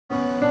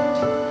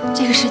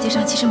这个世界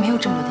上其实没有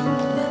这么多的阴谋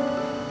论。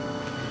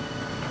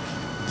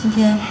今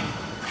天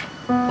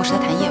我是来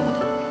谈业务的。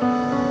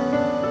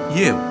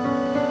业务？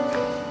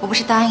我不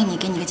是答应你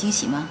给你个惊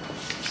喜吗？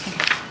看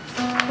看。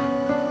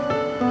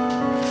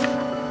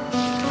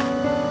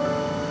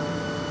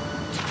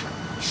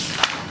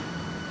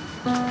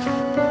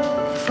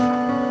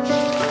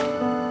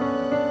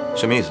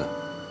什么意思？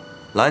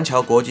蓝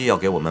桥国际要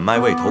给我们麦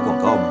味投广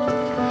告吗？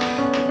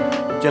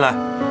进来。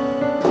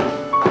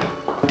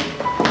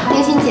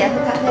宁馨姐，喝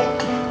咖啡，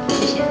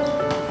谢谢。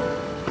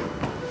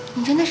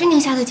你真的是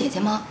宁夏的姐姐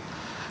吗？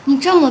你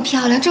这么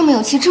漂亮，这么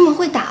有气，这么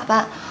会打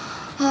扮，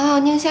啊，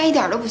宁夏一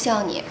点都不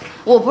像你。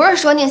我不是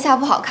说宁夏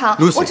不好看，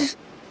 Lucy， 我只是……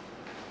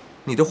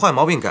你的坏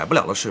毛病改不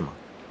了了是吗？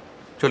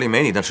这里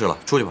没你的事了，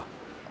出去吧。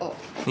哦，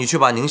你去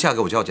把宁夏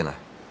给我叫进来。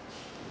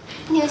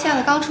宁夏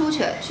的刚出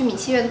去米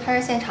7月的拍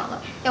摄现场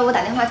了，要不我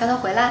打电话叫他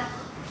回来？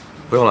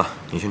不用了，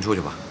你先出去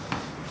吧。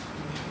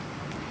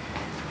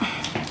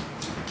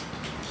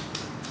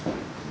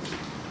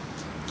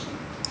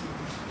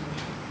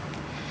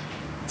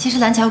其实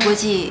蓝桥国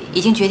际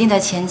已经决定在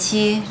前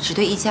期只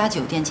对一家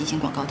酒店进行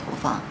广告投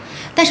放，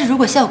但是如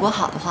果效果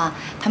好的话，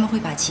他们会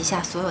把旗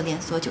下所有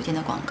连锁酒店的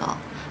广告，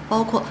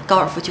包括高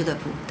尔夫俱乐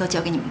部，都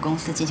交给你们公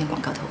司进行广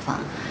告投放。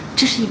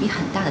这是一笔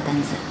很大的单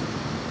子。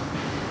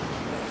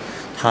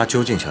他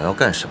究竟想要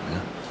干什么呀？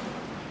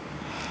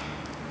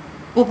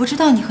我不知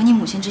道你和你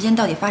母亲之间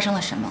到底发生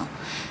了什么，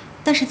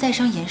但是在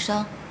商言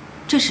商，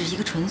这只是一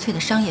个纯粹的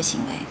商业行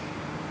为。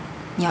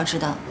你要知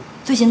道，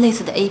最近类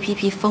似的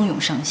APP 蜂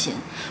拥上线，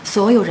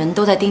所有人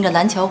都在盯着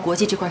蓝桥国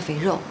际这块肥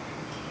肉。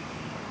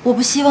我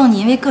不希望你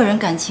因为个人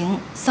感情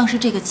丧失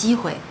这个机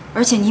会，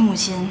而且你母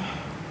亲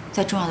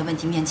在重要的问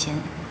题面前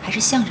还是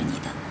向着你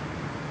的，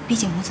毕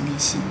竟母子连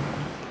心。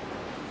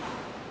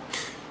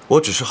我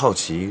只是好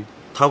奇，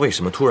他为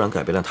什么突然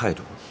改变了态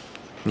度？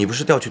你不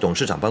是调去董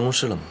事长办公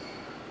室了吗？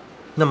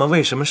那么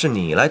为什么是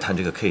你来谈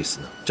这个 case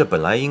呢？这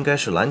本来应该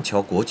是蓝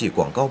桥国际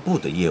广告部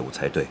的业务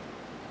才对，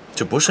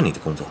这不是你的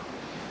工作。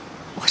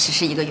我只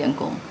是一个员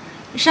工，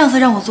上司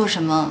让我做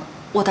什么，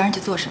我当然就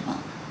做什么。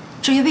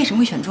至于为什么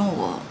会选中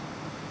我，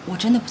我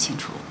真的不清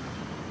楚。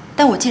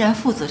但我既然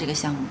负责这个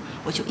项目，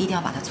我就一定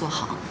要把它做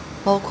好，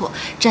包括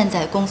站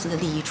在公司的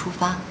利益出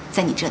发，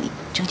在你这里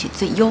争取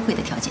最优惠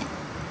的条件。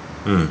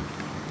嗯。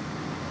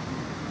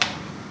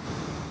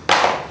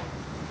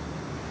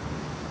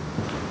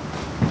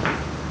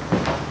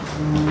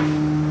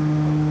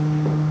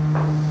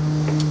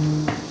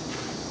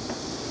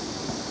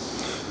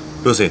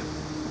Lucy，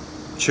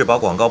 去把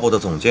广告部的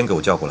总监给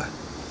我叫过来。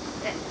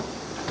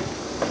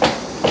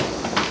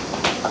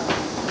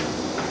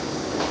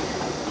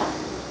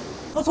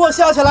不错，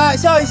笑起来，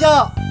笑一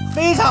笑，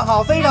非常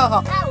好，非常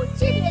好。哎，我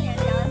这边脸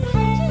颊，这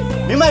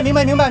边。明白，明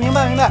白，明白，明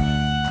白，明白。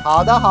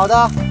好的，好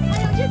的。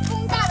还有这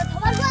风大的头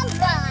发乱不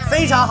乱啊？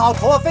非常好，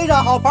头发非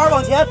常好，板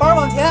往前，板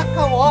往前，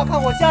看我，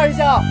看我，笑一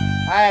笑。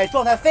哎，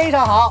状态非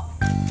常好。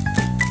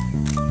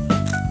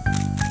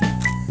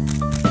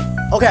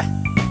OK，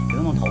 别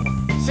弄头发。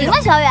行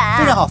了，小远。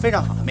非常好，非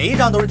常好，每一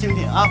张都是精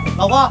品啊，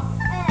老婆，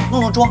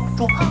弄弄妆。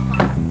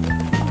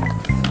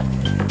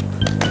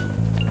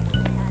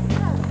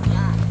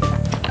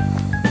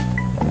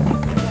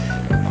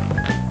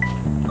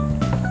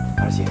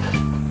二姐，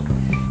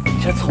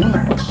你这从哪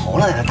儿淘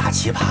来的大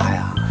奇葩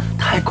呀？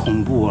太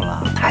恐怖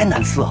了，太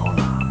难伺候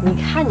了。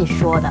你看你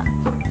说的，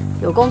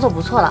有工作不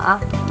错了啊。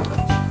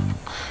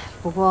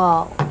不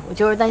过我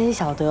就是担心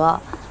小德，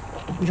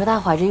你说她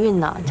怀着孕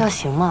呢，这样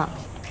行吗？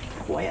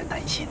我也担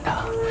心她，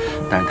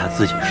但是她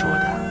自己说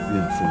的，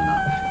孕妇呢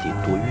得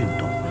多运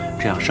动，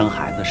这样生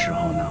孩子的时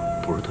候呢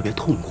不是特别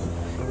痛苦。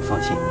你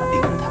放心，我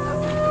盯着她呢。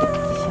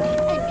行。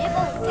哎，你别跟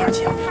我二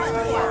姐，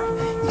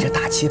你这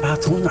大奇葩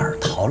从哪儿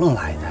淘楞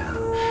来的呀？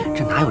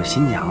这哪有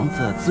新娘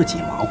子自己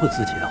忙活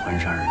自己的婚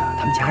事儿呢？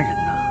他们家人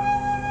呢？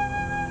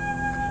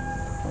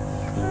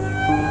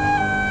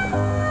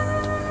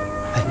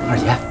哎，二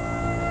姐，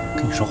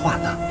跟你说话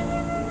呢。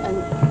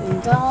你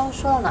刚刚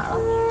说到哪儿了？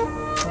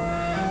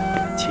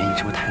姐，你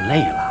是不是太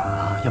累了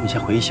啊？要不你先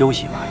回去休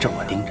息吧，这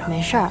我盯着。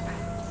没事儿，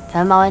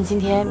咱忙完今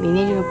天，明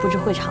天就是布置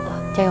会场了，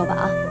加油吧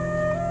啊！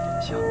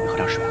行，你喝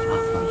点水啊。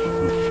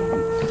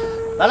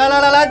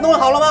来，弄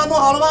好了吗？弄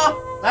好了吗？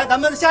来，咱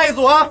们下一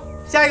组啊，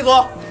下一组。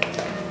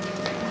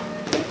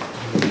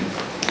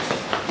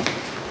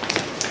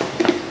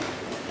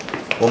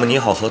我们拟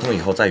好合同以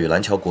后再与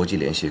蓝桥国际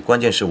联系，关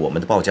键是我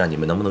们的报价你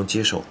们能不能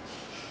接受？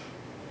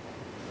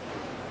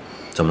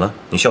怎么了？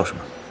你笑什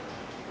么？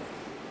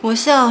我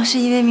笑是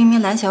因为明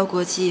明蓝桥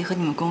国际和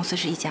你们公司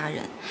是一家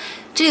人，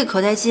这个口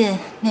袋进，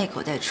那个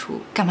口袋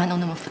出，干嘛弄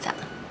那么复杂？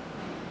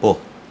不，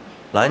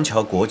蓝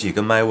桥国际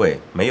跟麦味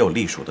没有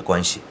隶属的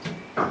关系。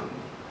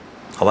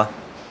好吧，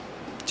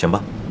请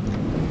吧。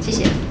谢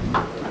谢。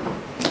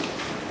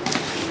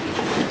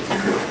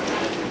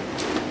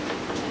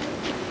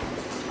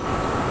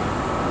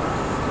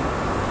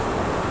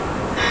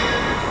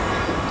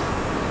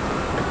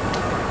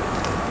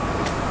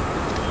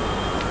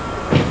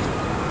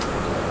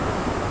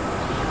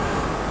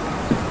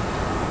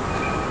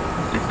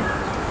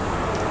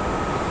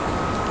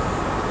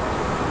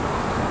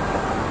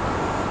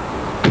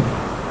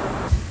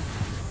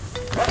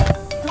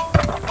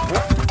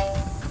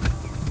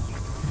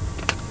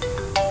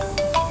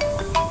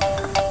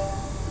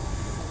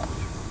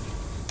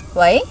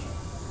喂？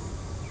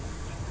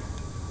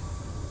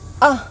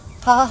啊，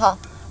好，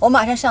我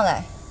马上上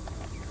来。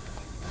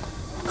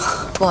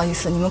不好意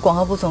思，你们广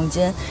告部总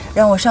监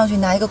让我上去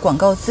拿一个广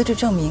告资质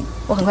证明，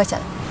我很快下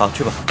来。好，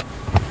去吧。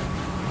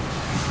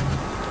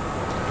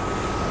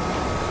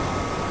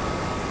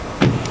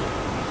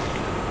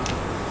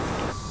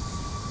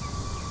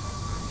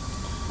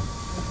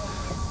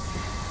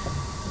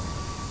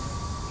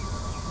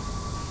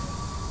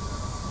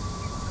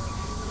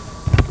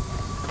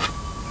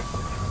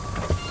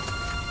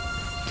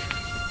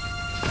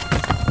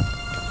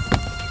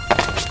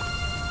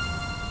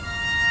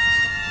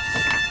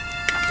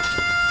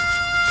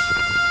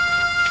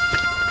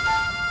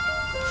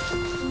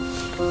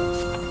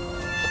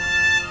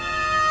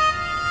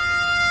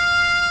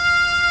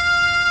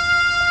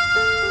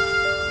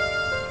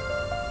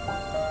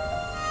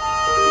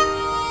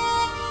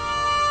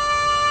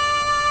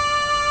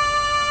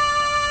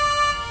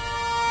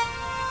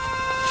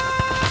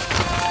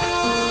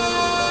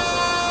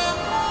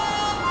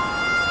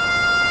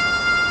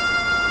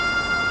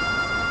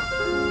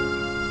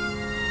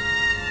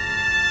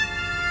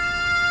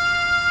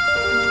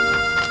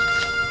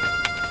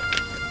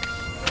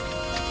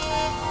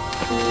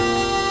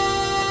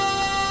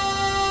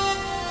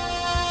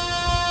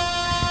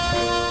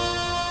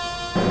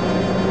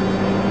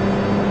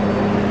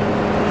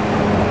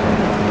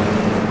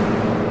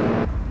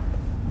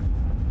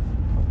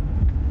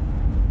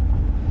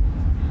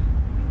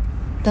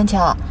丹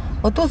乔，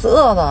我肚子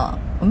饿了，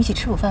我们一起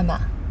吃午饭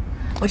吧。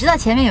我知道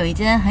前面有一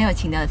间很有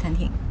情调的餐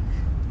厅。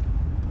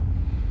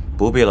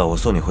不必了，我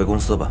送你回公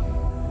司吧。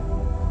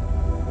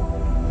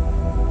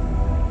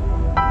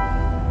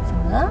怎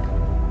么了？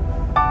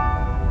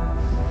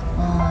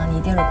啊，你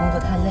一定是工作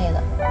太累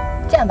了。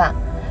这样吧，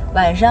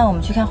晚上我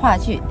们去看话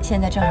剧，现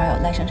在正好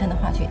有赖声川的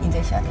话剧，你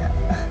最喜欢看了。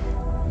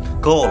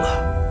够了，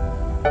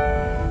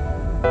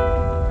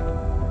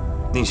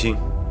宁馨，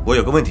我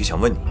有个问题想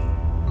问你。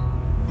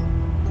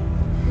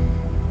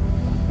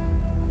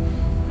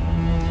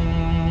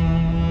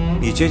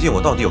你接近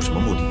我到底有什么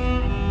目的？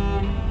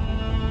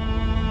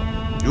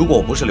如果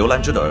我不是刘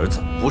兰芝的儿子，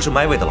不是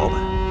麦味的老板，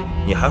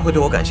你还会对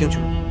我感兴趣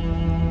吗？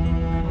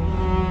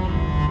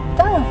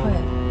当然会。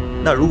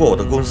那如果我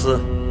的公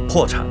司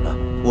破产了，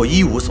我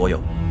一无所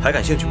有，还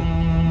感兴趣吗？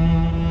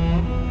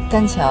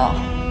丹乔，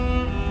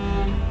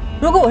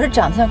如果我是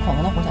长得像恐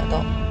龙的洪小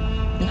豆，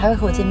你还会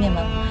和我见面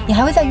吗？你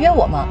还会再约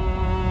我吗？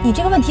你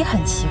这个问题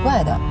很奇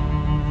怪的。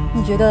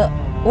你觉得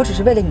我只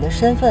是为了你的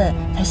身份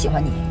才喜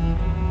欢你？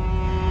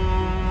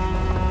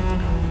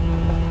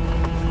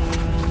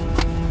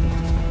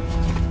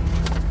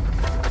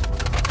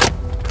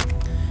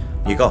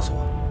你告诉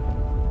我，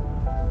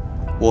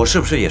我是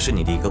不是也是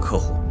你的一个客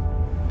户？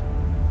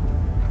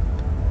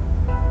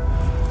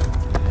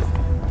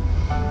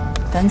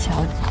丹乔，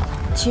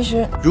其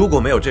实如果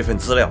没有这份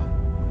资料，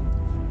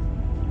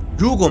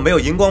如果没有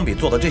荧光笔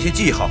做的这些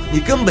记号，你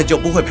根本就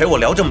不会陪我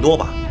聊这么多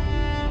吧？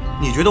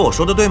你觉得我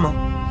说的对吗？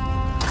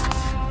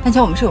丹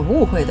乔，我们是有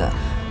误会的，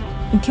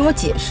你听我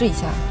解释一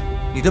下。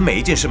你的每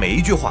一件事、每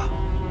一句话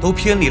都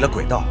偏离了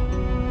轨道，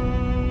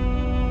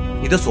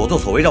你的所作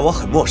所为让我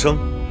很陌生。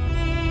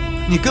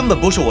你根本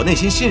不是我内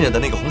心信任的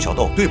那个洪小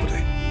豆，对不对？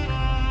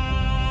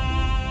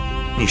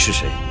你是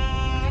谁？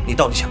你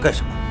到底想干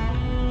什么？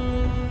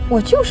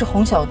我就是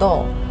洪小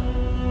豆，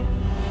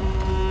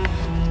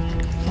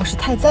我是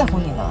太在乎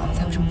你了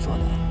才会这么做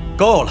的。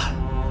够了！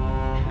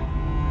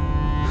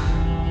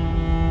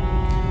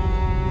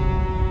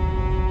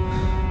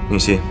宁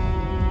馨，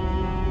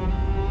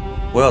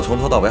我要从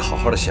头到尾好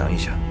好的想一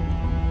想，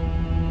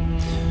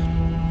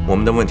我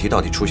们的问题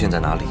到底出现在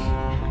哪里？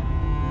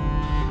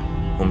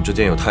我们之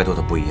间有太多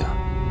的不一样，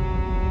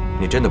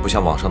你真的不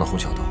像网上的洪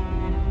小豆，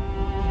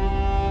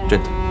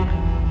真的。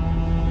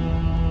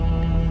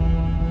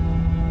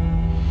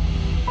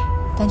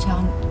丹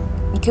乔，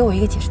你给我一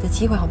个解释的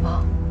机会好不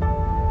好？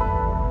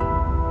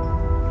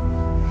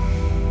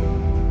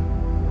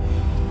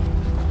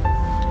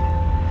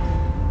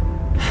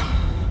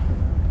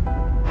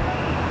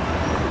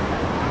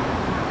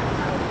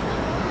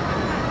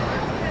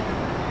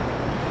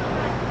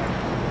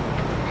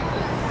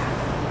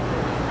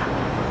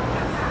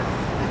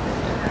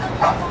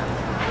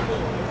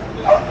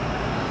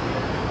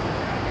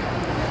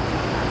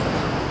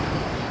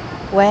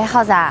喂，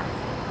浩子，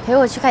陪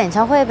我去看演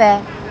唱会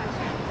呗？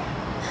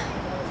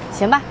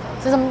行吧，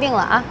就这么定了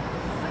啊。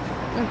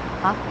嗯，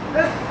好。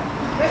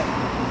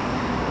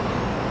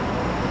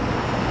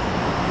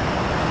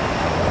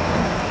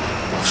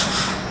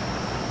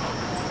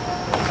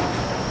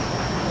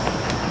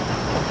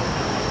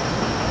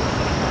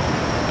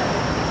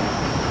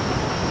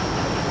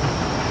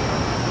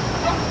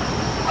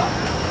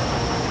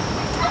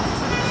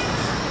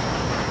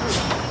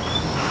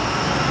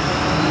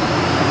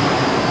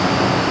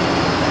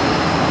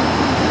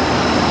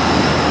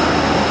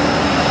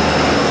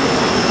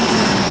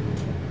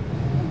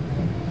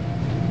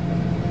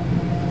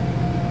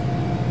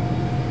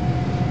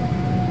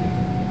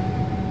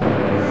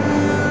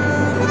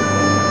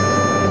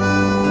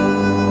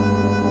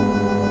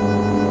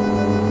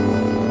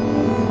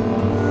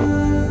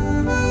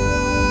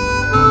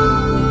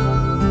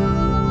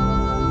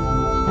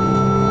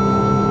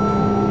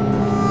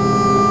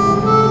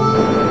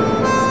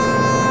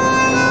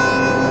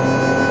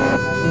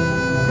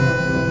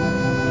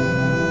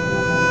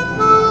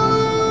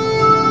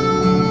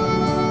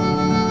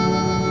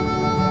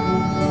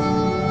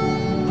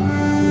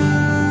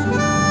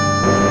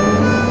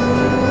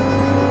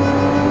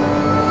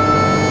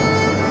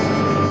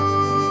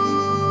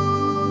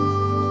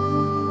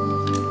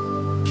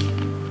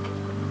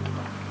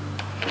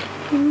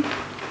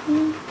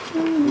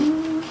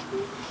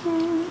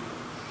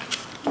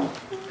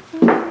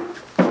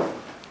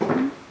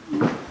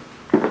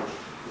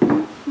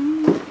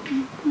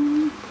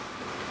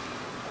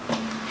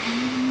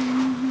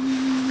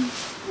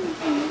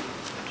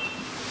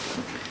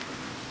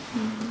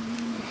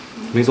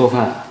没做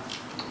饭啊？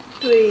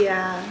对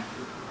呀，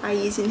阿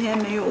姨今天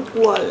没有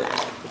过来。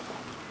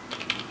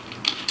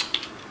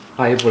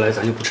阿姨不来，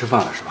咱就不吃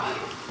饭了是吧？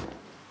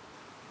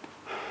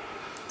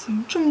怎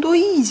么这么多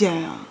意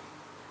见呀？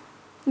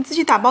你自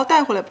己打包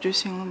带回来不就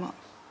行了吗？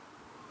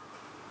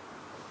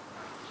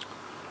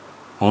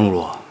王露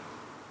露，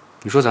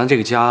你说咱这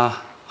个家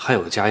还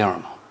有个家样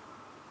吗？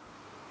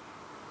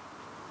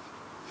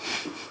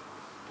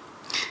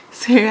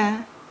虽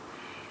然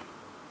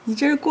你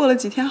这是过了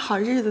几天好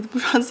日子，都不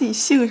知道自己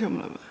姓什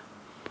么了吧？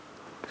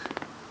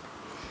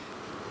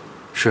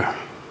是，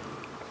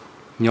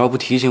你要不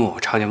提醒我，我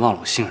差点忘了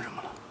我姓什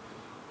么了。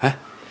哎，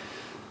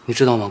你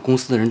知道吗？公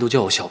司的人都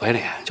叫我小白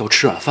脸，叫我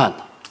吃软饭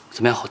呢。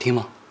怎么样，好听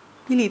吗？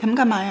你理他们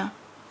干嘛呀？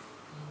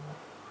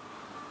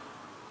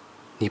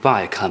你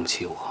爸也看不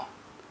起我。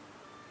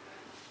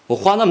我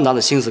花那么大的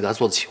心思给他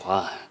做的企划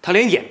案，他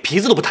连眼皮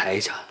子都不抬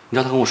一下。你知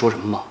道他跟我说什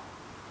么吗？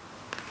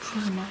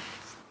说什么？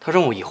他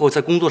让我以后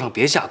在工作上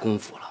别下功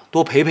夫了，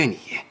多陪陪你。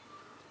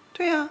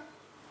对呀，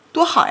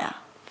多好呀！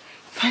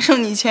反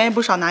正你钱也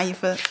不少拿1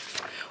分。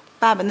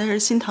爸爸那是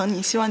心疼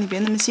你，希望你别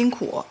那么辛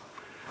苦。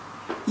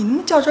你那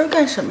么较真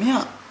干什么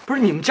呀？不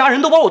是你们家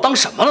人都把我当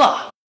什么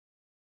了？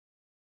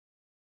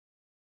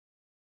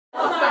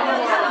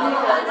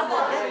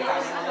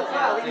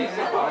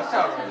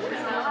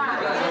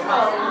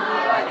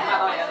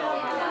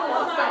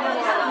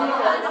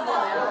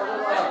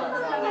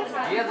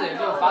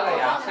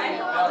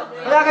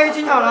大家可以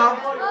进场了。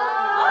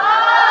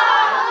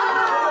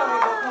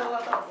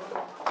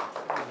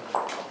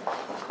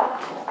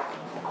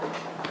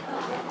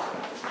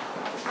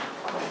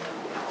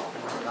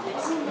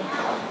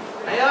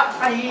哎呀，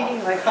阿姨一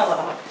定来看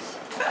了。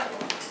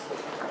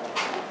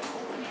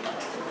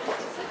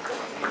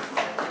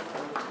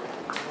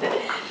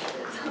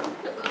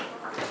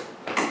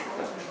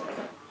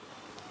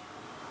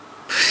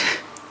不是，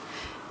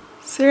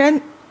虽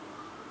然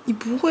你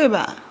不会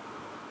吧？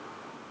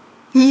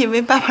你以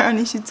为爸爸让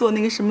你去做那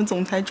个什么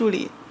总裁助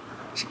理，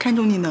是看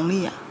中你能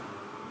力呀？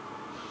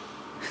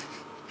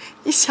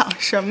你想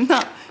什么呢？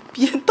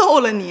别逗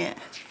了你！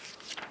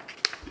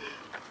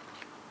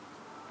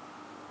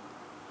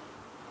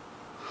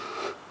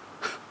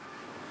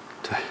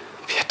对，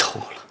别逗我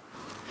了，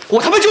我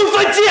他妈就是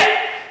犯贱！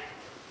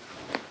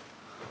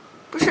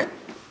不是，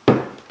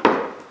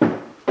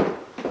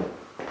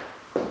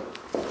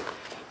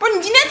不是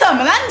你今天怎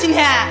么了？你今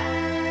天？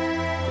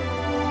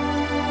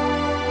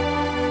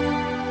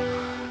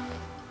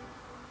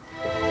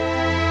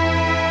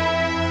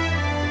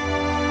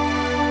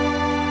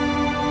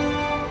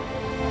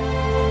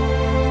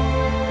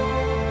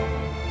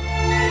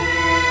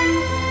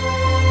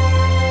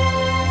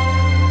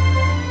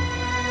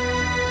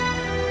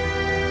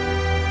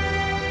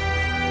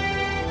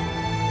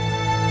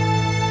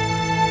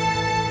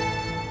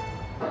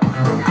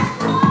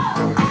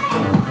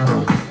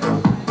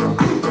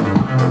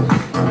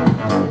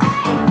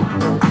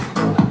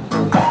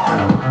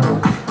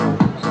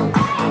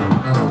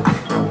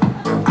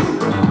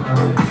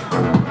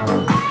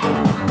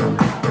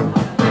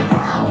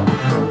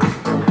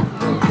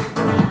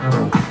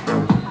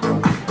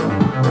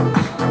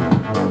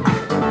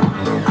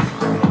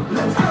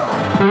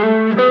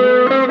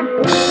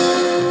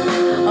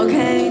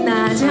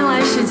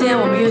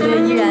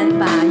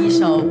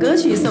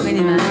送给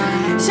你们，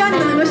希望你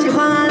们能够喜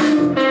欢。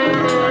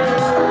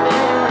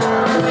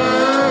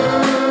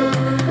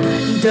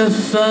The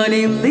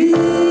funny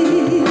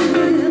leaf,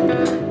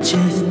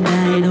 just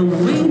by the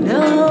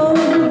window,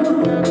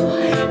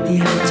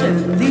 the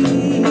autumn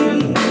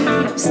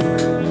leaves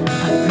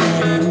are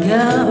red and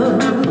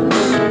gold.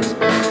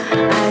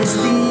 I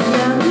see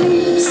your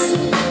lips,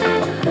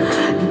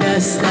 the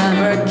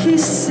summer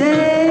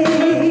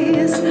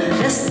kisses,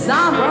 the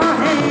summer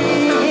hand.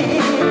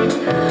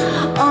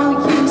 All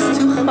used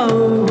to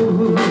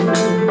hold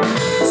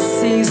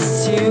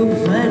since you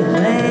went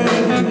away.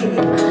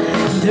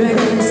 There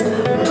is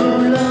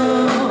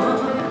love.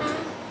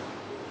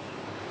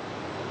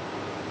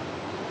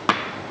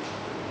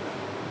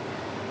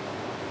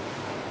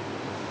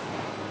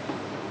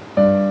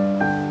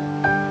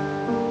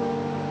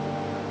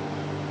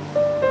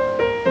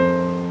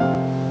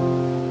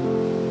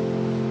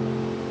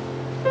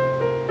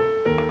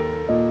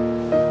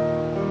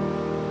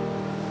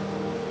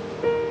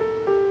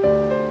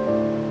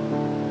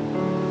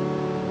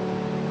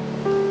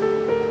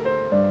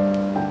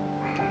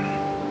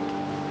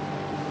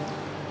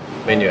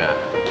 美女，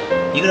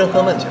一个人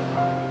喝闷酒，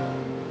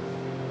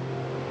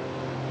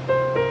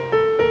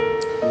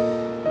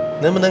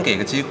能不能给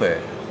个机会，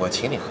我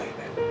请你喝一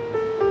杯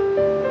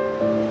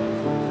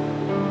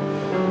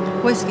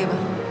？Whisky 吧。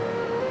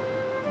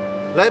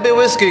来杯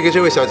whisky 给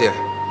这位小姐。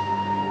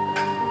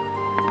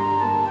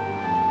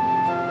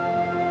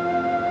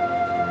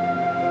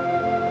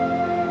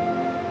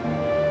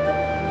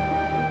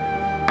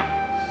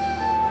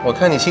我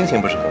看你心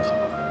情不是很好，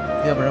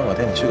要不然我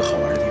带你去个好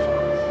玩的地方，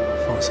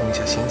放松一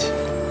下心情。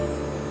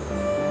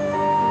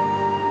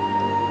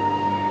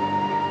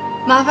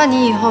麻烦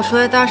你以后出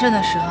来搭讪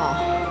的时候，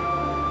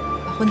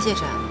把婚戒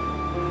摘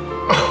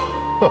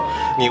了。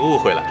你误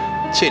会了，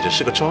这只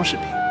是个装饰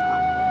品。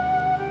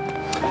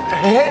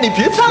哎，你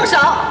别放手！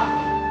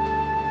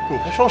你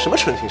还装什么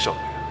纯情少女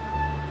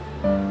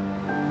啊？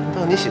难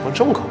道你喜欢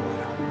重口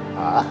味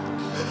啊？啊？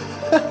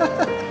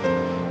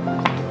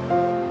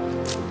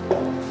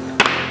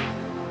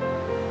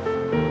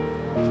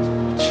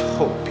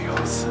臭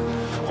婊子！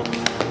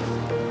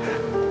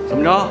怎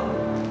么着？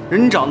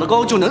人长得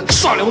高就能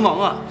耍流氓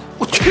啊？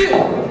我去！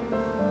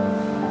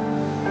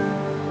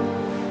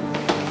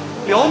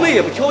撩妹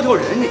也不挑挑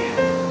人你。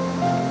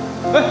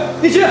哎，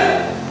你去。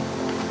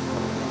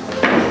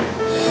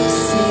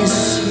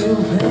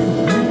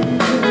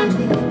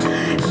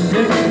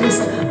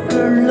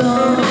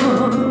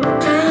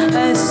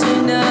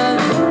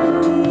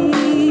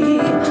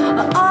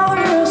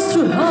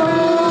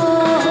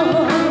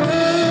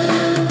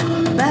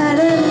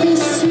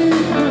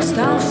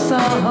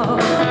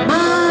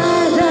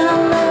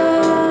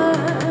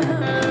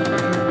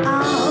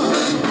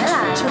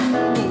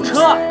堵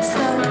车。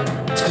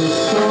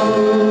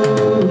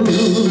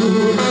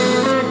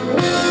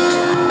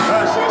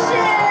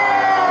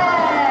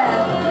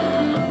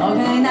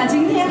那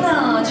今天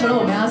呢，除了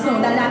我们要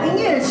送大家音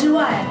乐之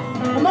外，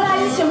我们来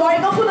一起玩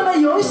一个互动的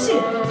游戏，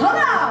好不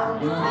好？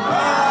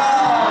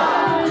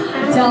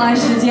将来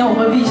时间我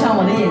会闭上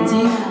我的眼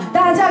睛，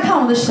大家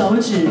看我的手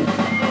指。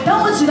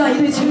当我指到一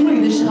对情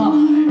侣的时候，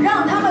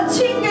让他们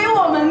亲给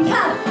我们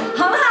看，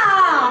好不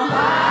好？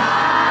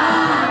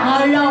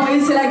好，让我们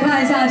一起来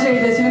看一下这一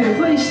对情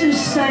侣会是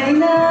谁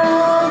呢？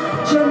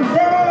准备。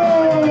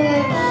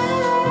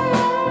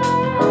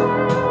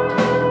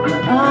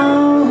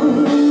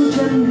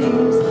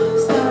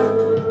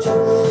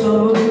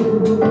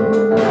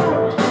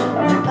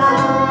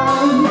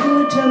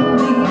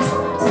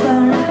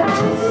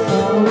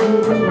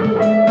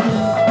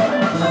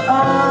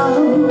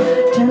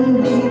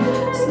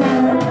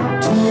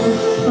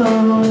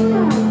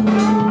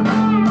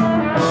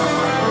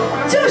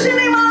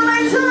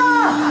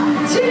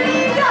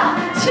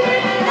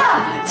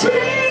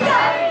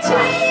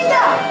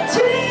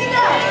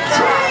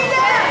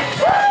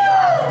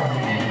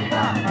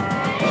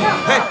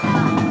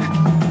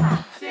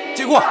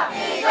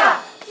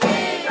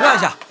让一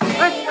下！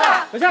哎，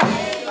等下！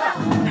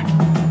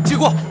借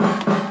过，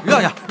让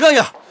一下，让一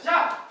下！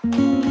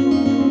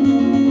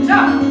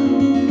下！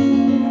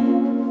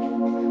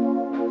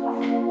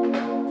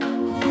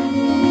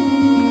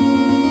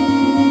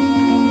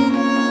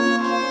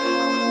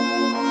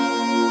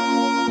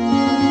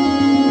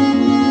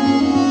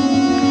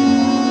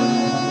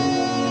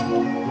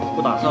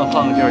不打算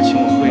换个地儿请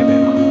我喝一杯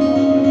吗？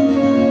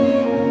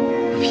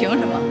凭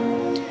什么？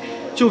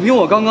就凭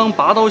我刚刚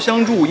拔刀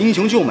相助、英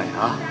雄救美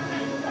啊！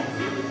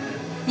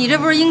你这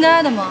不是应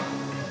该的吗？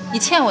你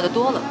欠我的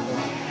多了。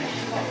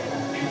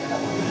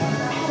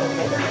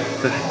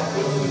对，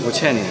我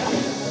欠你的。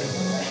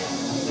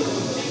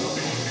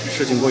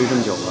事情过去这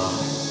么久了，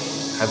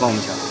还帮我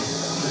们抢。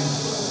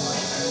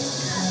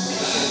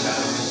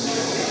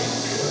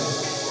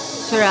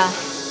虽然，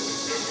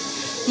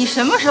你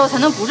什么时候才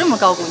能不这么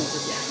高估你自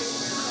己？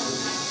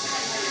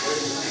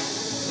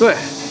对，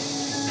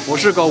我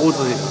是高估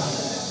自己的。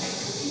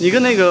你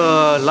跟那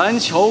个蓝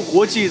桥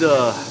国际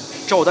的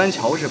赵丹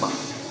桥是吧？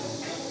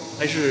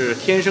还是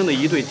天生的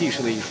一对，地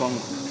势的一双啊？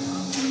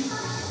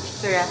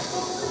虽然，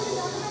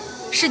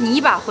是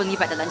你把婚礼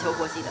摆在篮球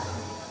国际的，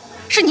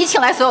是你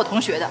请来所有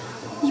同学的，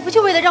你不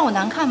就为了让我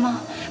难看吗？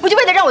不就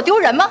为了让我丢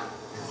人吗？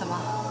怎么，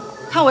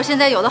看我现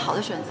在有了好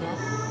的选择，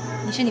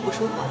你心里不舒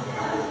服啊？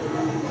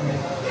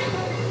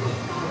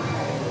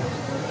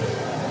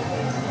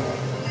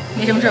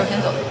没什么事，我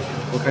先走了。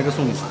我开车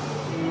送你吧。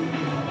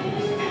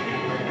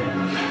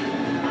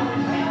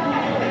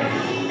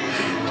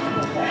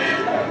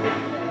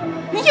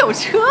你有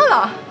车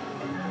了，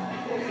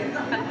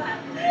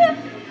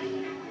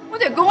我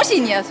得恭喜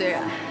你啊！虽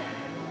然，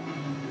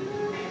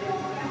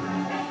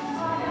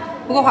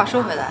不过话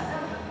说回来，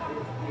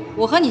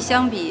我和你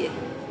相比，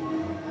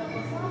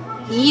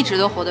你一直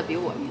都活得比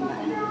我明白。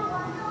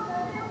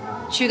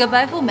娶个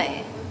白富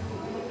美，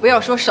不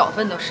要说少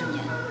奋斗10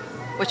年，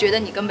我觉得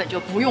你根本就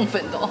不用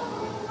奋斗。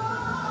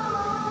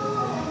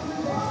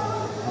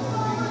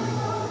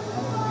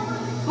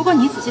不过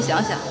你仔细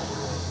想想。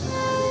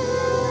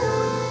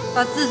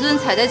把自尊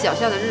踩在脚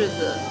下的日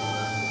子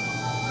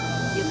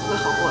也不会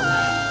好过的。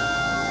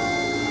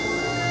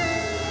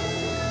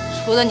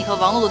除了你和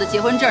王露露的结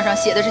婚证上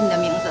写的是你的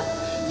名字，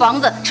房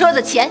子、车子、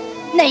钱，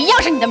哪一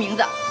样是你的名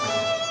字？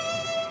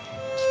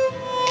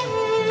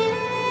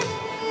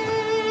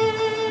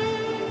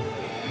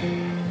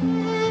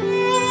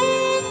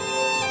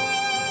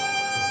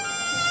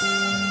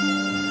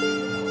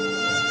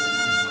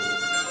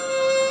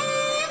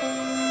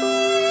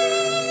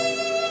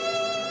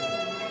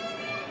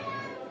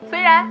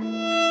虽然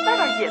外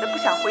边野的不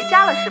想回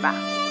家了是吧？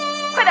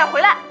快点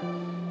回来！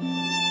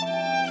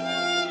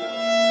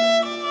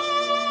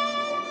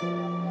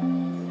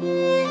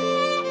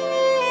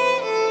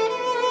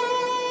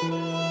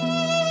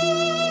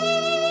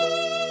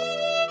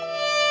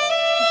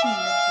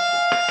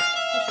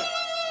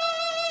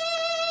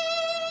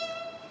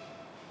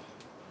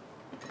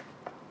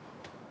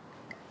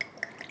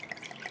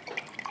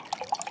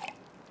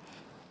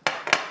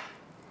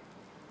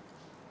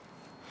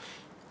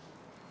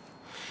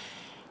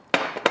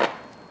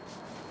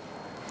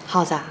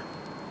耗子，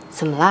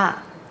怎么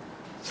啦？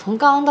从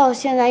刚刚到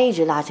现在一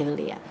直拉这个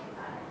脸。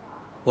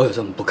我有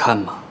这么不堪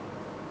吗？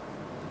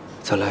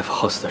在 Live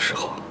House 的时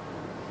候，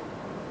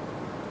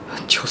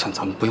就算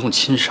咱们不用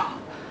亲上，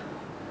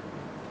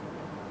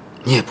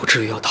你也不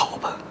至于要逃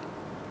吧？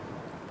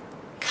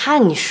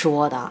看你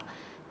说的，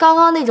刚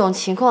刚那种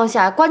情况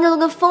下，观众都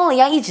跟疯了一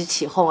样一直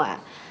起哄，哎，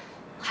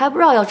还不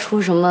知道要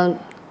出什么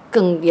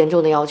更严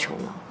重的要求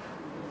呢。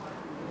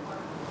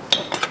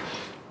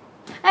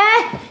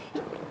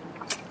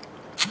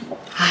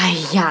哎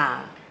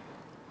呀，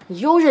你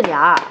悠着点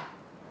儿。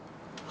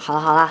好了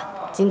好了，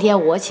今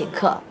天我请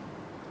客。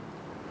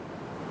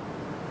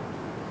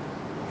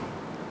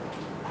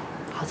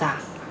耗子，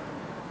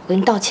我给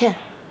你道歉，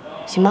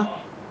行吗？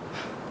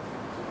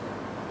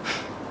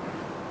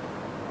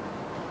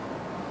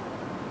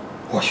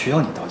我需要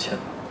你道歉吗？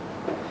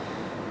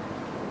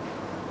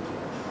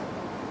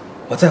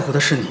我在乎的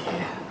是你，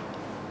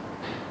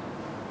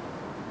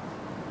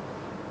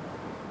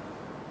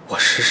我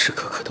时时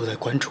刻刻都在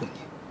关注你。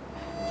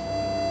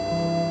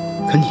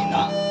可你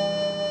呢，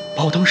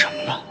把我当什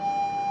么了？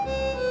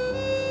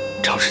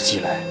长时计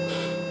来，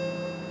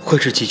挥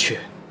之即去，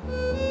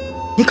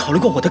你考虑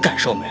过我的感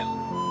受没有？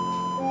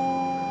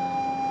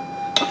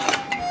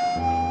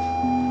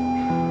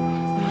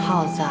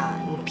耗子，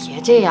你别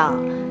这样。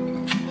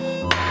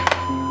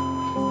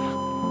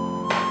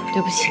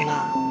对不起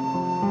嘛，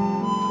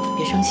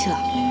别生气了。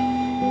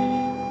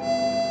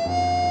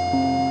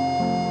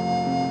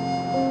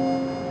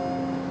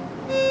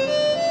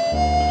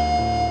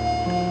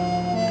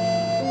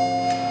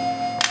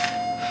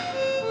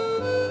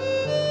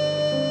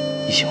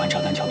你喜欢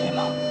赵丹桥对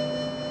吗？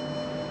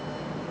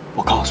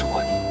我告诉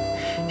过你，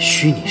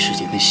虚拟世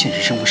界跟现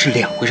实生活是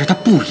两回事，它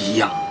不一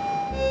样。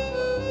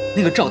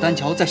那个赵丹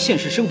桥在现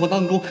实生活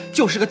当中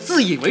就是个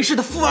自以为是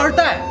的富二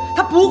代，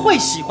他不会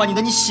喜欢你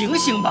的，你醒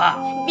醒吧！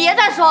别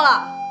再说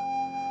了，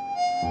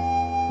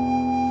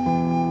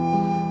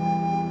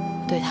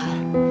对他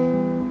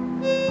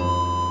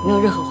没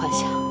有任何幻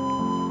想。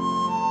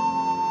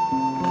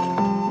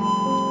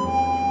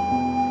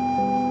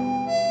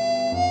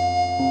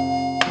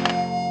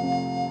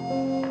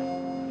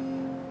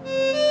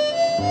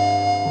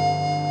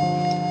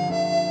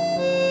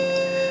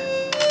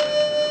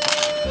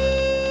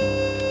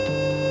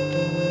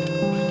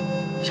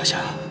小夏，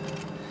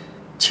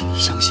请你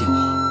相信我，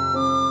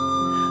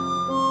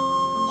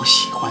我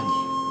喜欢你，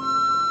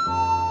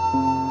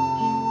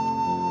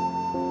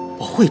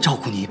我会照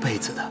顾你一辈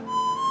子的，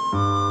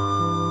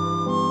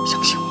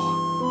相信我。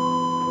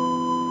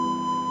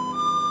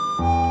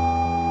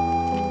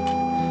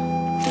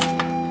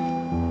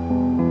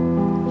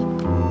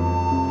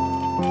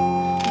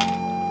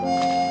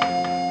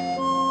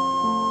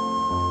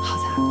耗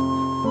子，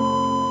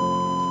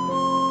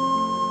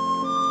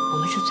我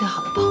们是最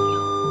好的朋友。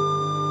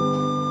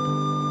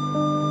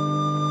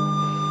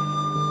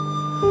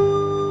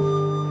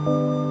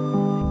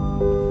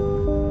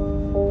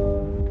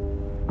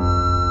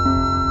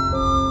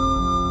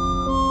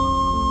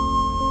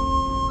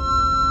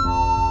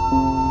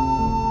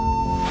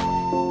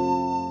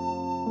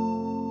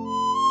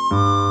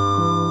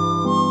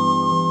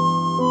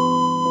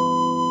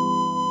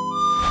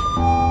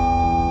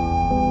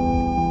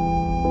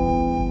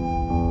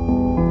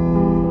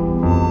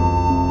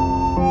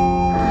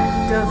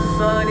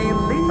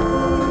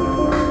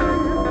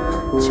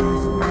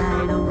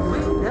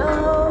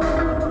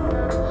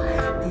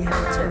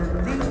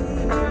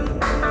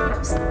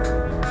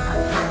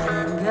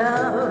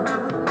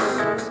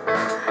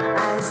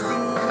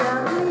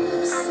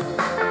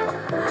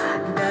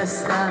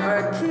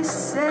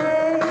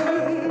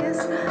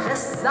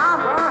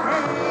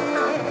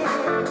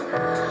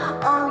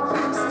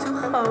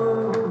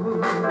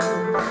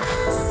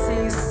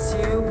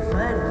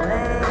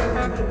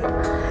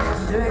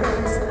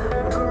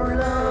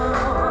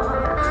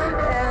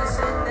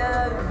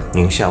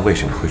宁夏为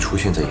什么会出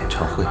现在演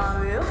唱会？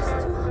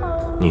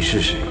你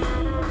是谁？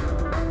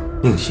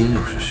宁馨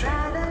又是谁？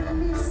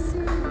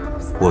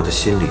我的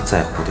心里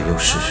在乎的又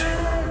是谁？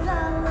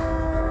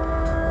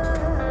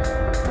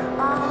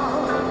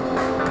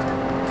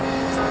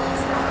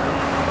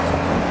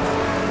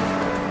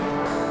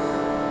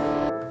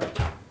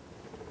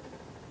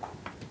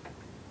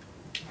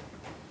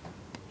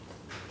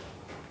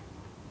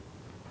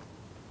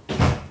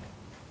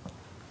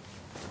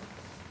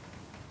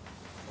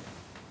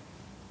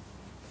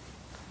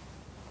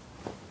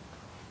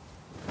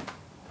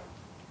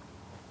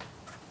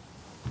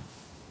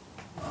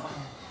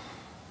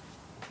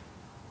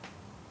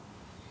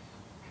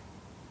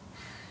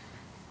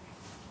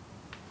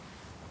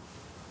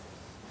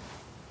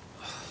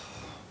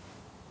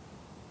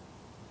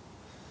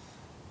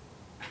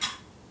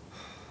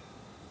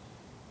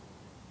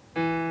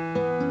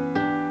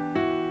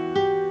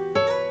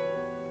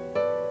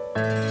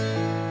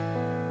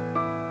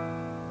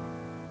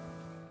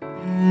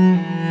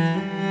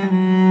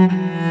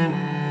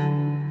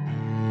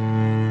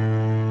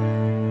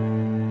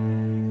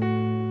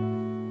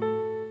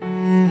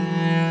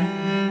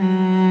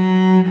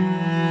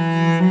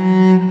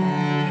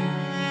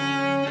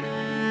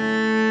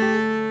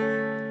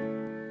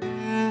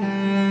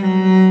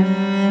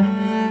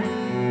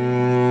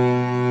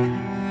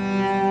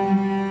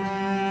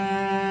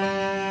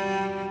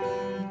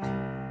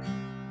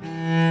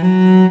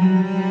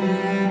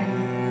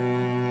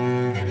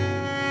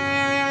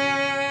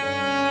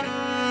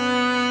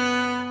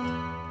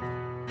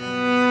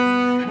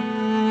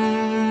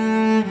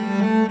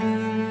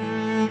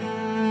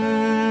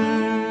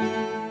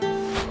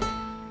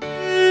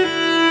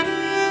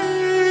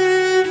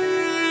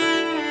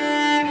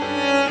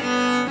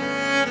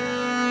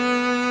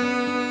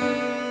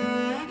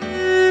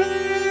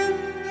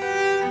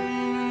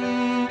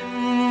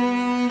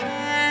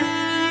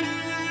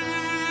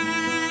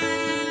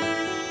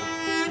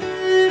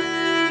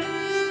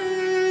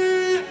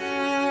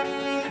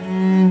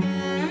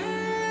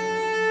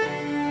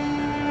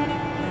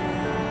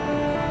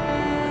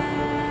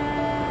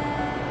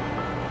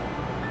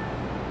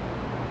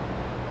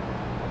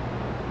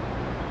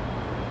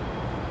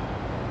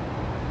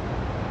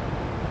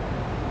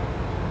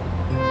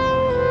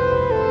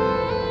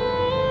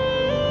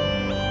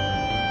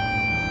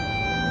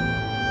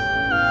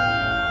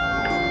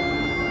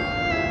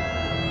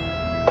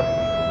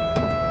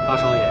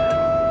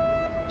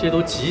这都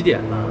几点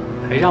了，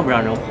还让不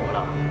让人活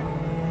了？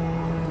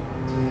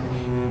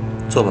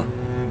坐吧。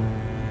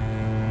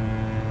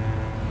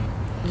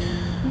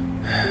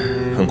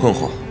很困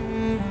惑。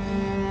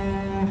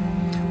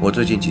我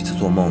最近几次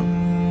做梦，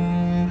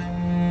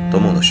都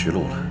梦到徐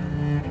璐了。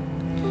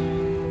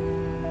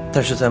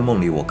但是在梦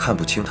里，我看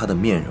不清她的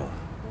面容，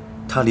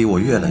她离我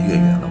越来越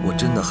远了。我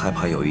真的害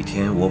怕有一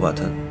天我把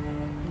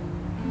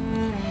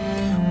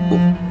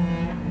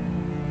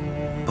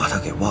她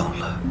给忘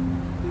了。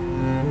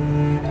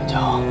大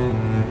乔，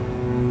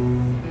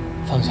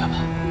放下吧。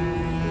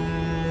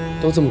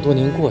都这么多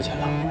年过去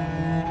了，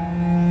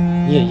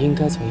你也应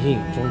该从阴影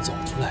中走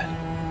出来了。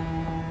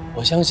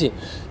我相信，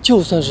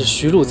就算是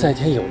徐璐在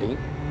天有灵，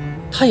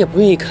他也不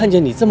愿意看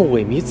见你这么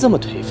萎靡，这么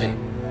颓废。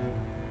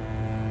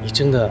你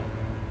真的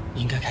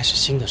应该开始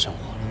新的生活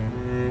了。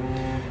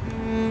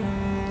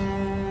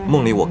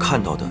梦里我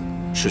看到的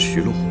是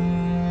徐璐，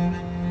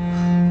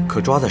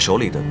可抓在手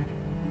里的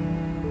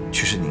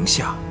却是宁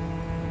夏。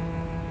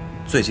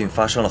最近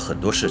发生了很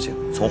多事情，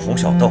从洪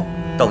小豆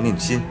到宁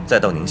馨，再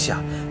到宁夏，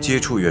接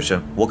触越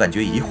深，我感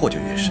觉疑惑就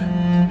越深。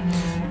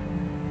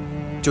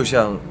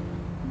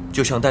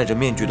就像戴着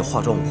面具的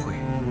化妆舞会，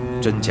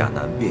真假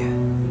难辨。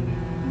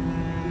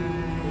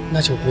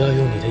那就不要用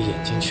你的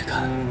眼睛去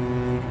看，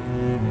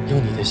用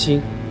你的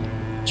心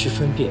去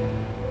分辨，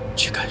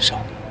去感受。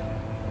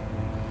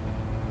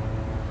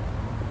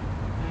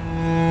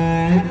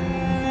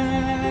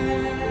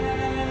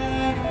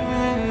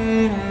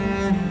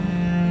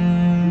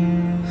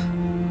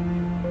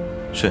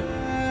是，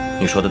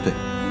你说的对。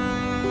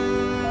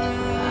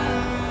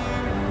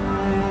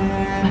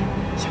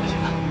行了行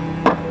了。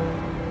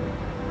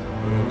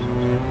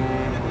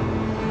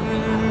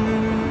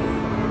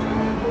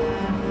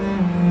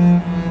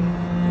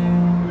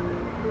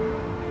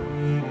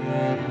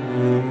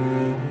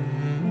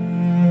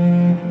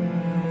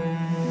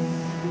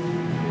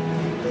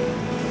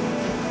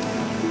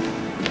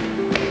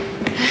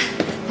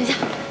等一下。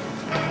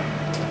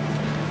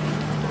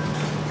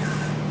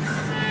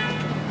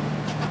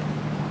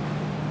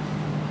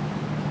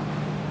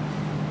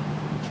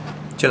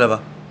进来吧。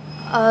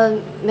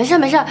没事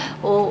没事，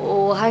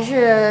我还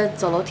是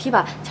走楼梯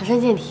吧，强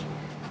身健体。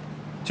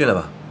进来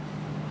吧，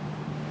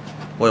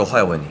我有话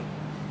要问你。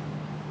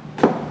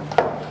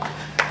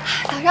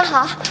早上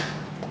好。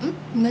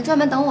你们专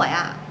门等我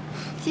呀？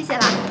谢谢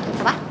啦，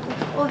走吧。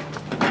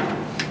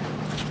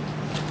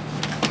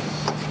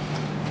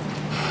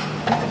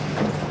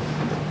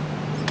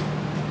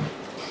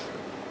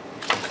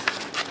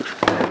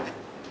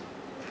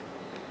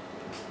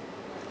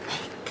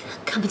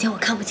看不见我，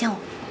看不见我，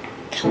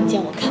看不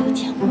见我，看不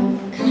见我，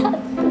看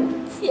不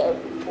见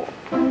我。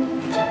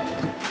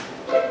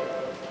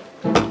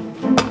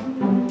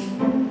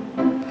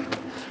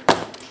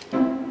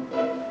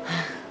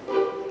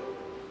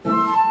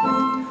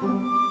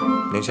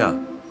宁夏，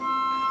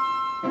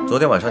昨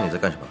天晚上你在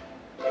干什么？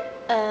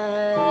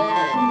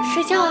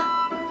睡觉啊。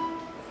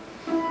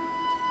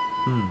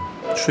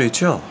睡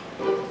觉。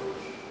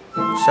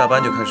下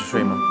班就开始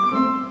睡吗？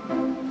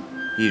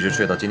一直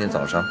睡到今天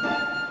早上？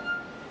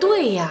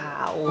对呀，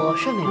我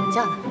睡美容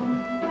觉呢。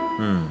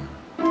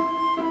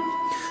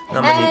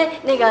那么你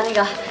那个，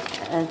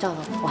赵总，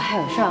我还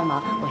有事要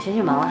忙，我先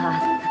去忙了哈。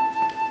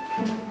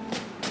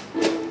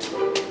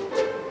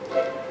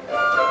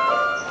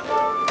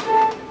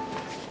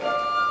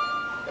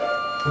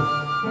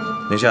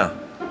宁夏，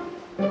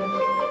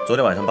昨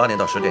天晚上8点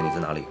到10点你在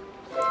哪里？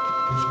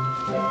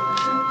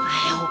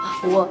哎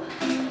呦，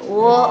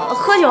我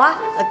喝酒啊，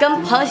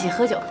跟朋友一起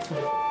喝酒。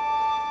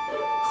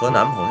和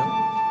男朋友？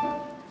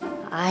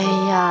哎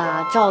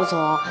呀，赵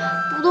总，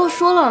不都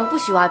说了不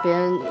许挖别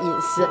人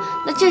隐私？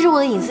那这是我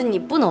的隐私，你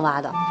不能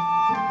挖的。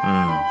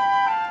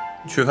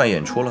去看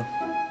演出了？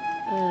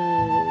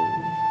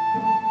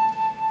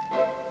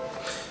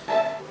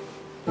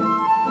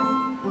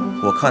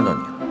我看到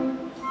你了，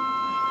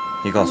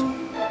你告诉我，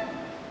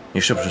你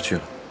是不是去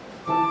了？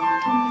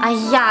哎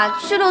呀，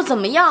去了又怎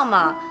么样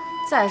嘛？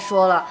再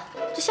说了，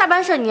这下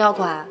班事你要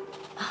管，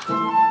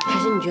还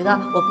是你觉得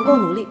我不够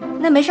努力？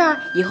那没事儿，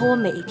以后我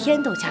每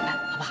天都加班，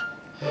好不好？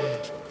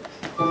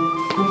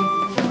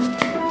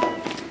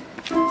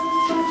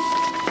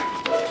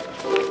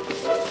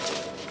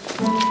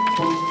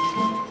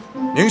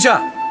宁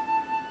夏，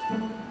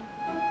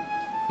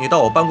你到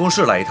我办公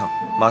室来一趟，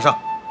马上。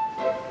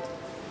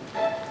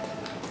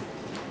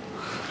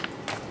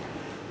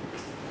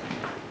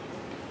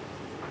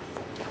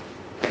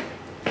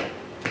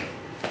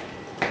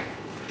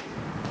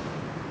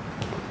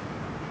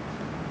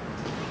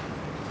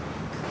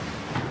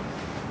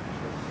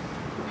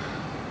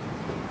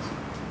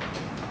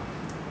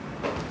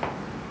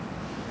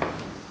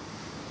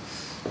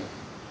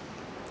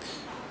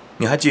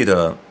你还记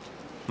得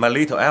My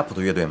Little Apple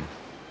的乐队吗？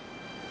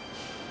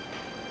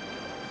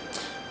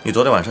你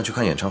昨天晚上去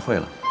看演唱会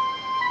了，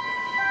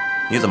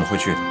你怎么会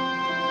去的？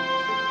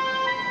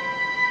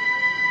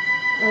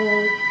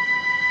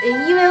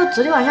因为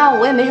昨天晚上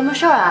我也没什么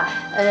事儿啊，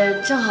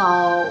正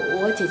好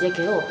我姐姐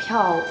给了我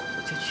票，我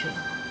就去了。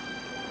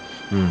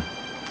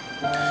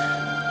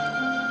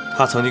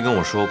他曾经跟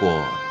我说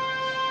过，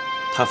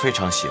他非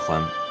常喜欢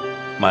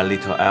My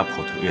Little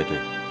Airport 乐队。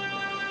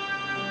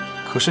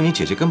可是你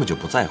姐姐根本就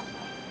不在乎，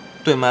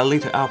对 My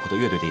Little Airport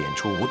乐队的演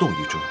出无动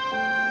于衷。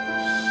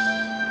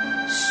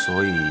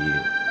所以，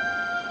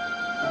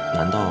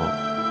难道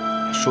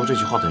说这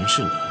句话的人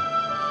是你？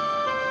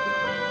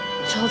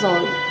赵总，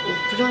我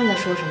不知道你在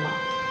说什么。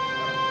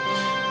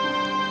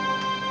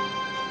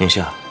宁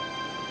夏，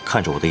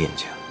看着我的眼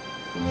睛，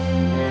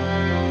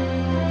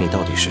你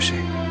到底是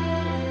谁？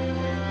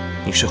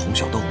你是洪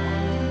小豆吗？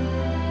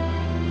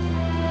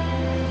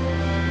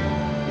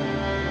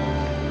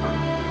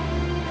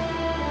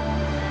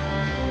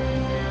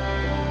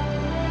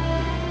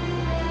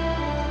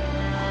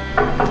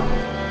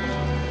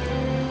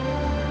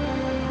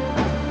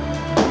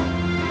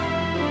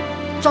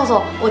赵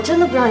总，我真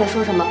的不知道你在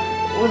说什么，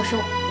我有事，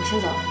我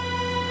先走了。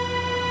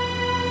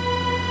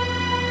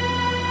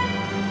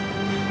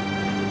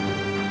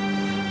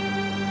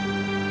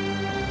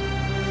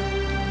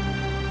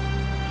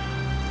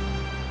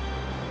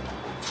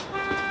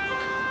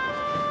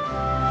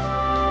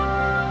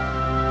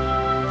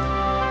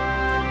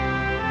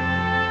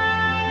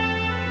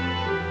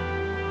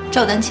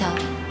赵丹桥，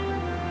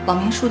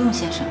网名树洞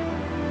先生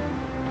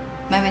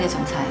，MyWay的总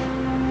裁。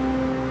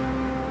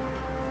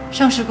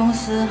上市公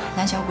司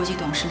蓝桥国际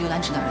董事刘兰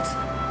芝的儿子。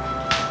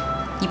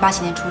你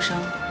87年出生，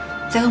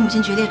在和母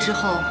亲决裂之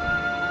后，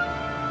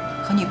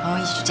和女朋友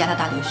一起去加拿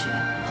大留学。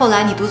后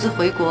来你独自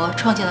回国，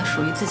创建了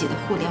属于自己的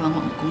互联网网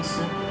络公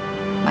司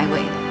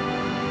MyWay。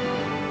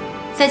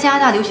在加拿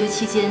大留学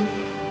期间，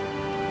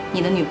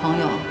你的女朋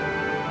友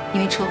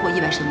因为车祸意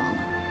外身亡了。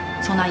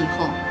从那以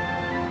后，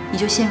你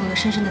就陷入了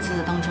深深的自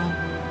责当中，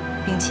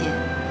并且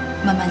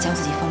慢慢将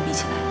自己封闭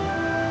起来。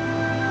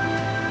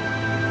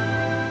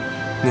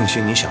宁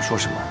馨，你想说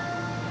什么？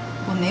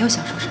我没有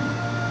想说什么，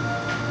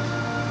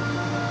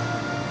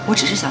我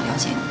只是想了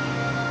解你。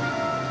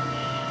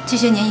这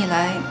些年以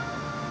来，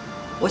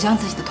我将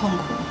自己的痛苦、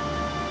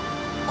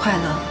快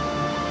乐、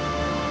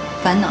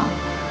烦恼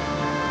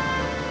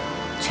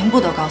全部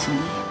都告诉你，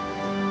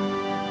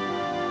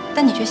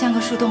但你却像个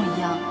树洞一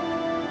样，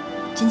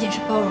仅仅是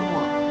包容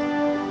我、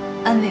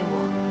安慰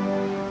我，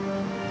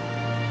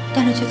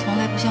但是却从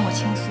来不向我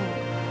倾诉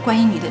关于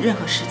你的任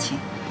何事情。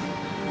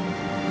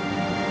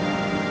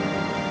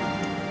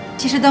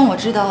其实，当我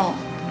知道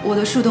我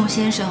的树洞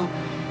先生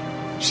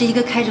是一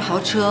个开着豪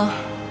车、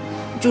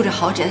住着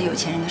豪宅的有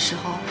钱人的时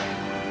候，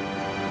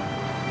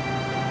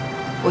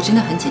我真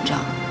的很紧张。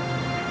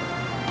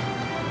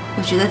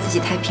我觉得自己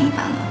太平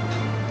凡了，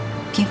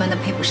平凡的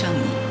配不上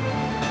你。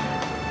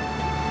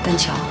丹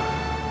桥，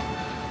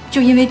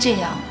就因为这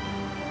样，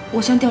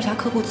我像调查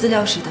客户资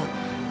料似的，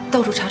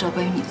到处查找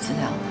关于你的资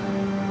料。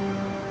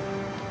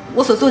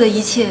我所做的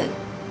一切，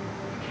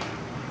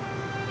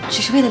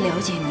只是为了了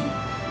解你。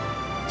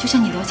就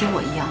像你了解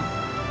我一样，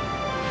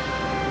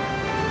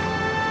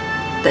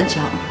丹桥，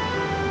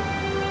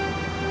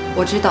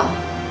我知道，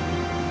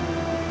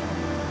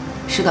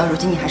事到如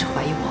今你还是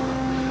怀疑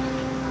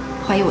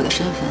我，怀疑我的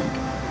身份。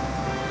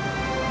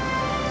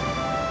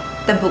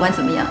但不管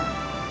怎么样，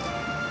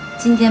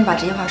今天把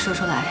这些话说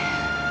出来，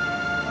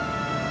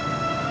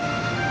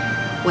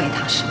我也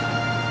踏实了。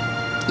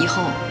以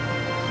后，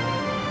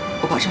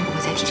我保证不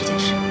会再提这件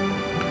事。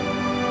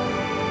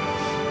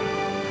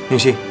宁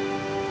馨，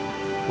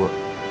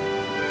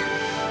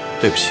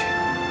对不起。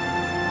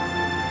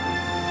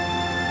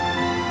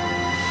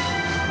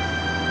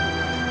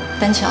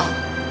丹桥，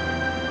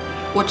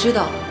我知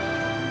道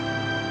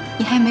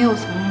你还没有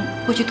从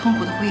过去痛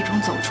苦的回忆中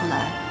走出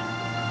来。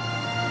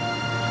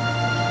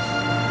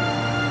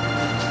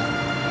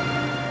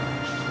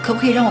可不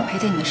可以让我陪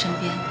在你的身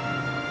边，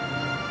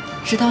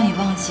直到你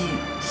忘记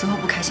所有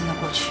不开心的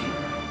过去？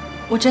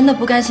我真的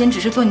不甘心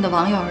只是做你的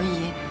网友而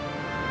已。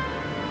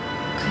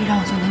可以让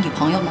我做你的女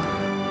朋友吗？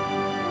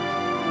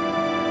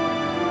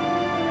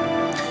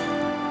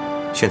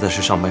现在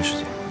是上班时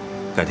间，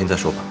改天再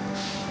说吧。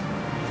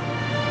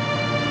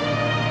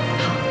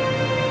好，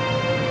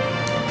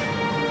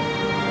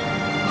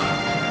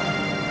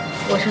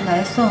我是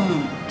来送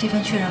这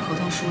份确认合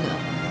同书的。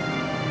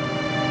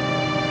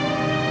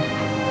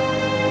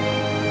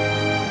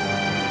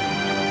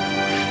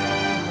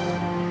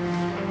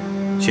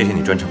谢谢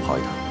你专程跑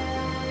一趟，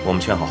我们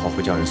签好后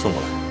会叫人送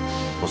过来，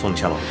我送你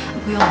下楼。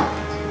不用了，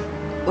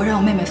我让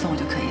我妹妹送我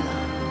就可以了。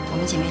我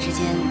们姐妹之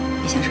间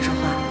也想说说话。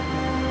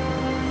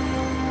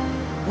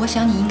我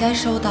想你应该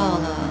收到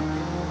了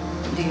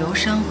旅游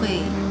商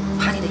会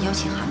party 的邀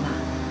请函吧？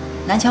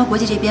蓝桥国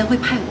际这边会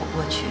派我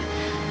过去，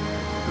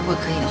如果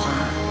可以的话，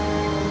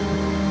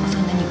我做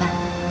你的女伴。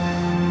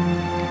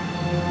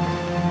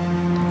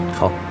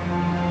好。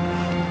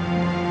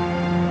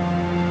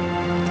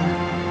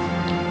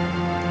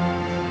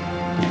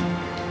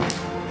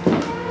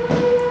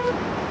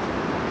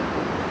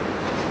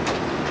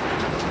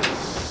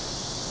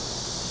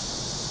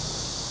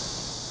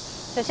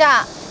小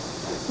夏，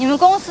你们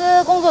公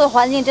司工作的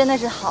环境真的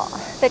是好，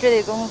在这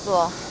里工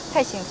作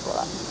太幸福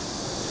了。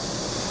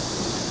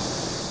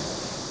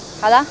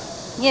好了，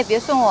你也别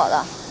送我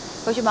了，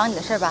回去忙你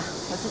的事儿吧，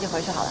我自己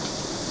回去好了。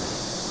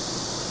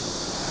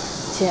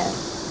姐，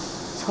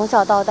从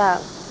小到大，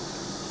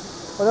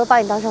我都把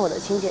你当成我的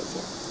亲姐姐。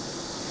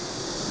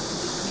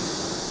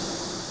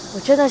我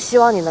真的希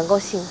望你能够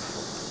幸福。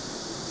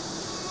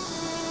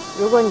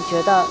如果你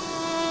觉得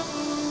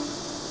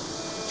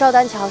赵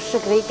丹桥是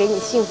可以给你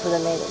幸福的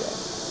那个人，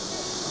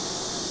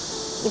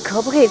你可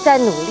不可以再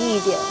努力一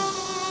点，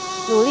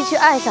努力去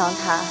爱上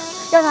他，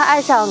让他爱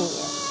上你，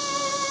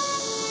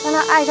让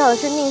他爱上的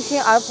是宁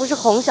馨，而不是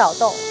洪小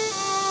豆。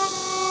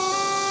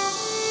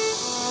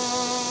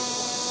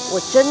我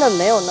真的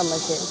没有那么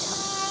坚强。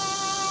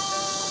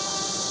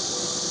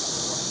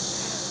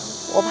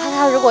我怕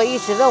他如果一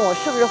直问我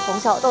是不是洪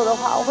小豆的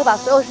话，我会把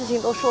所有事情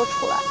都说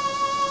出来。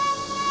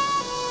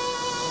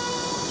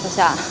小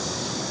夏，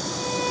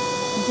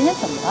你今天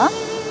怎么了？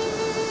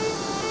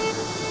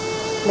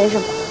没什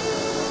么，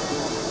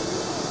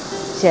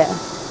姐，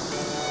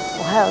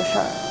我还有事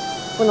儿，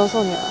不能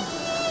送你了，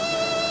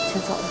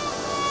先走了。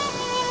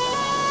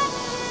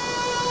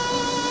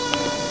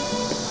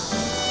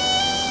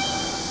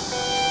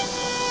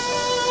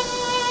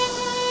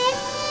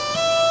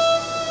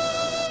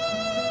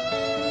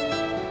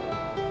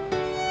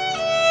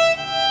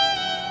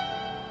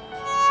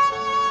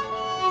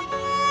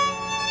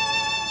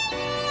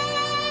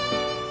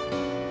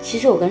其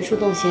实我跟树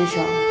洞先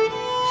生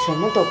什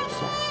么都不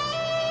算，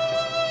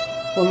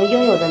我们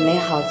拥有的美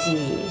好记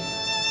忆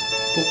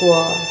不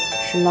过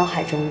是脑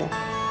海中的，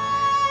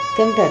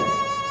根本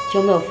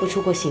就没有付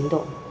出过行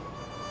动。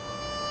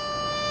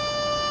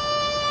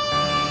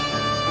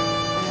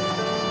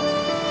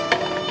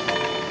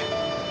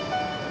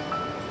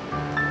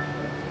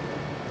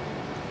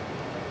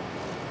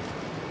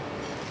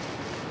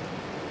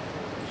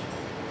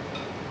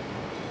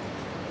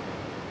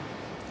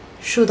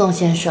树洞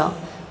先生，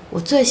我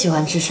最喜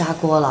欢吃砂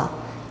锅了，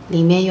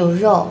里面有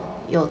肉、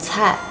有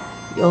菜、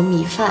有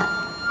米饭，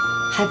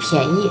还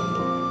便宜。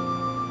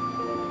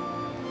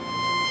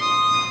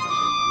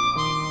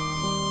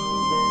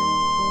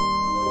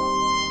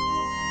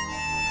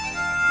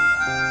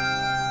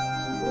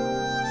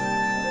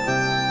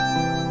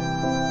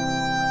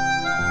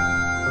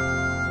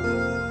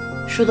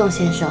树洞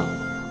先生，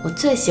我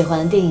最喜欢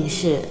的电影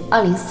是《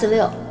2046》。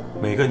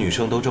每个女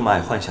生都这么爱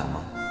幻想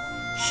吗？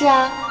是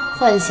啊，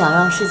幻想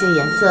让世界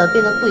颜色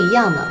变得不一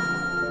样呢。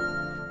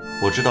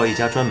我知道一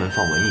家专门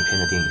放文艺片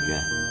的电影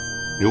院，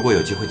如果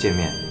有机会见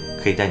面，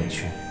可以带你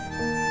去。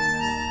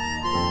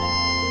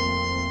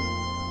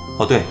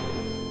哦对，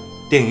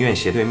电影院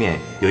斜对面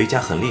有一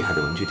家很厉害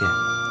的文具店。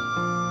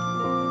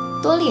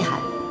多厉害！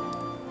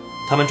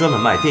他们专门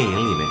卖电影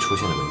里面出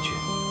现的文具。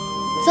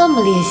这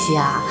么猎奇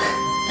啊？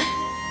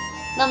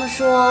那么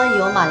说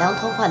有马良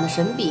同款的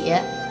神笔，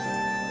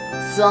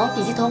死亡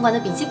笔记同款的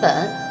笔记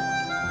本。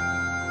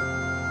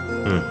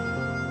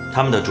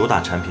他们的主打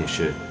产品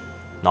是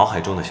脑海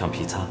中的橡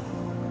皮擦。